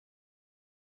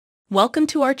Welcome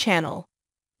to our channel.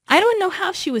 I don't know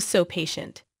how she was so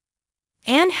patient.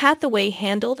 Anne Hathaway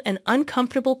handled an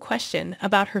uncomfortable question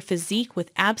about her physique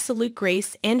with absolute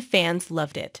grace and fans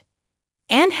loved it.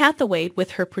 Anne Hathaway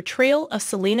with her portrayal of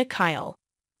Selina Kyle,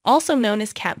 also known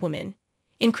as Catwoman,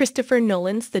 in Christopher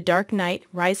Nolan's The Dark Knight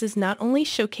Rises not only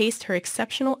showcased her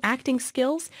exceptional acting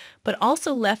skills, but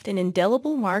also left an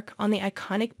indelible mark on the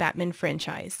iconic Batman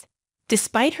franchise.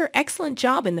 Despite her excellent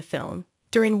job in the film,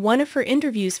 during one of her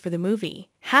interviews for the movie,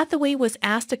 Hathaway was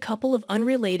asked a couple of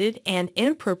unrelated and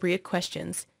inappropriate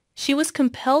questions. She was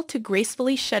compelled to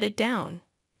gracefully shut it down.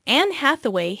 Anne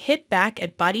Hathaway hit back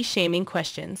at body-shaming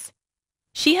questions.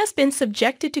 She has been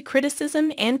subjected to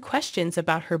criticism and questions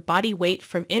about her body weight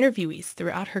from interviewees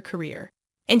throughout her career,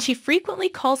 and she frequently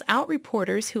calls out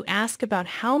reporters who ask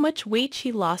about how much weight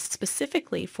she lost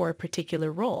specifically for a particular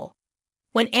role.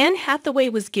 When Anne Hathaway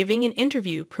was giving an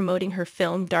interview promoting her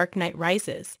film Dark Knight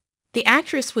Rises, the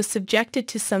actress was subjected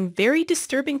to some very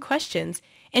disturbing questions,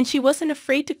 and she wasn't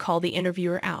afraid to call the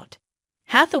interviewer out.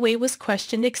 Hathaway was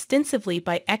questioned extensively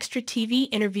by Extra TV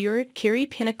interviewer Carrie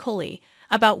Pinicoli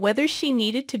about whether she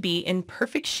needed to be in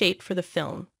perfect shape for the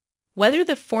film, whether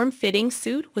the form-fitting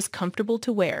suit was comfortable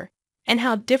to wear, and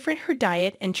how different her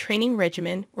diet and training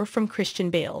regimen were from Christian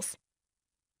Bale's.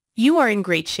 "You are in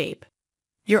great shape.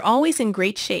 You're always in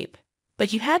great shape,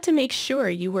 but you had to make sure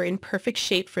you were in perfect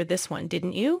shape for this one,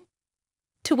 didn't you?"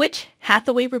 To which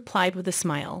Hathaway replied with a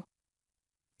smile.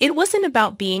 "It wasn't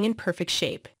about being in perfect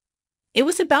shape. It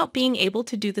was about being able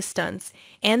to do the stunts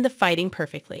and the fighting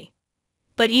perfectly."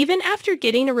 But even after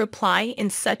getting a reply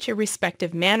in such a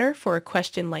respectful manner for a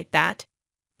question like that,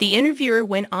 the interviewer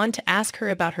went on to ask her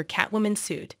about her Catwoman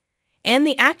suit, and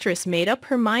the actress made up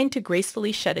her mind to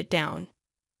gracefully shut it down.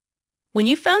 "When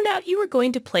you found out you were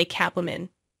going to play Catwoman,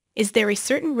 is there a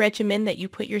certain regimen that you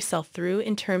put yourself through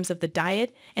in terms of the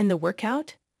diet and the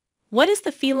workout? What is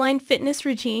the feline fitness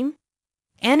regime?"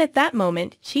 And at that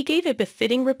moment, she gave a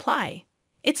befitting reply.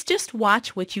 "It's just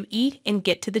watch what you eat and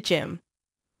get to the gym."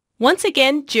 Once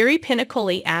again, Jerry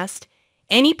Pinicoli asked,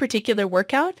 "Any particular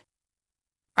workout?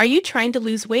 Are you trying to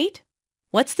lose weight?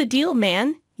 What's the deal,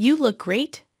 man? You look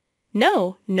great."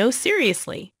 No,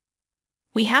 seriously.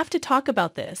 "We have to talk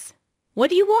about this. What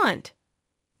do you want?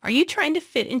 Are you trying to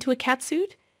fit into a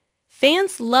catsuit?"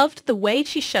 Fans loved the way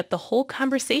she shut the whole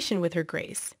conversation with her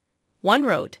grace. One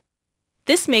wrote,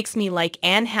 "This makes me like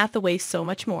Anne Hathaway so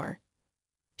much more.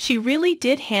 She really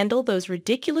did handle those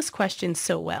ridiculous questions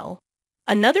so well."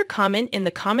 Another comment in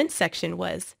the comment section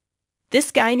was,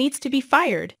 "This guy needs to be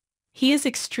fired. He is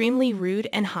extremely rude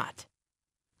and hot."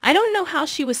 "I don't know how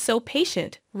she was so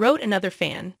patient," wrote another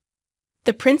fan.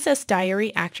 The Princess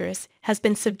Diary actress has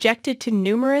been subjected to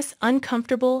numerous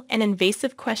uncomfortable and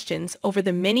invasive questions over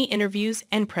the many interviews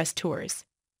and press tours.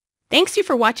 Thanks you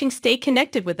for watching. Stay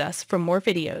connected with us for more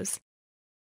videos.